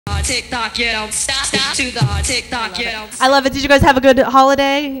TikTok, you don't stop to the TikTok, you don't stop. I love it. Did you guys have a good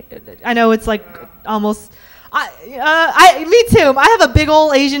holiday? I know it's like almost. Me too. I have a big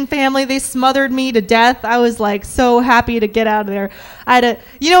old Asian family. They smothered me to death. I was like so happy to get out of there. I had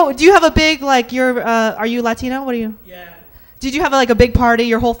do you have a big like are you Latino? What are you? Yeah. Did you have like a big party?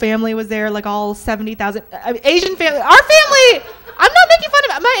 Your whole family was there, like all 70,000 Asian family. Our family. I'm not making fun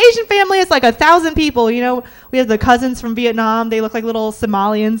of it. My Asian family is like 1,000 people. You know, we have the cousins from Vietnam. They look like little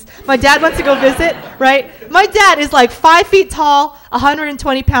Somalians. My dad went to go visit, right? My dad is like 5 feet tall,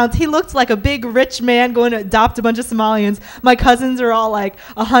 120 pounds. He looked like a big rich man going to adopt a bunch of Somalians. My cousins are all like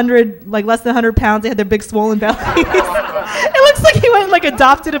 100, like less than 100 pounds. They had their big swollen bellies. It looks like he went and like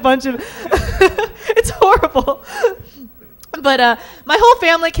adopted a bunch of. It's horrible. But my whole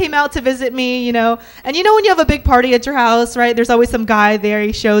family came out to visit me, you know. And you know when you have a big party at your house, right? There's always some guy there.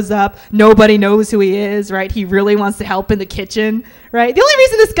 He shows up. Nobody knows who he is, right? He really wants to help in the kitchen, right? The only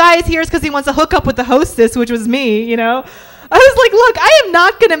reason this guy is here is because he wants to hook up with the hostess, which was me, you know. I was like, look, I am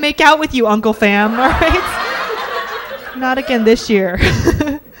not going to make out with you, Uncle Fam, all right? Not again this year.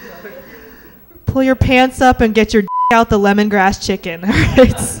 Pull your pants up and get your out the lemongrass chicken, all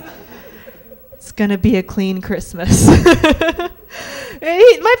right? It's gonna be a clean Christmas. My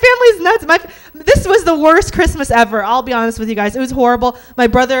family's nuts. This was the worst Christmas ever. I'll be honest with you guys. It was horrible. My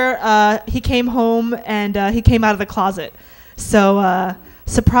brother, he came home and he came out of the closet. So,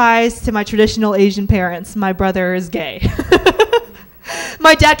 surprise to my traditional Asian parents, my brother is gay.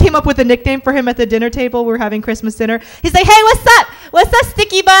 My dad came up with a nickname for him at the dinner table. We were having Christmas dinner. He's like, "Hey, what's up? What's up,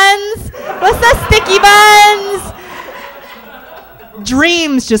 sticky buns? What's up, sticky buns?"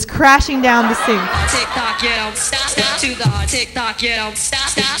 Dreams just crashing down the sink. TikTok, you don't stop to the TikTok, you don't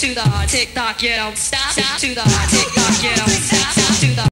stop to the TikTok, you don't stop to the TikTok, you don't stop to the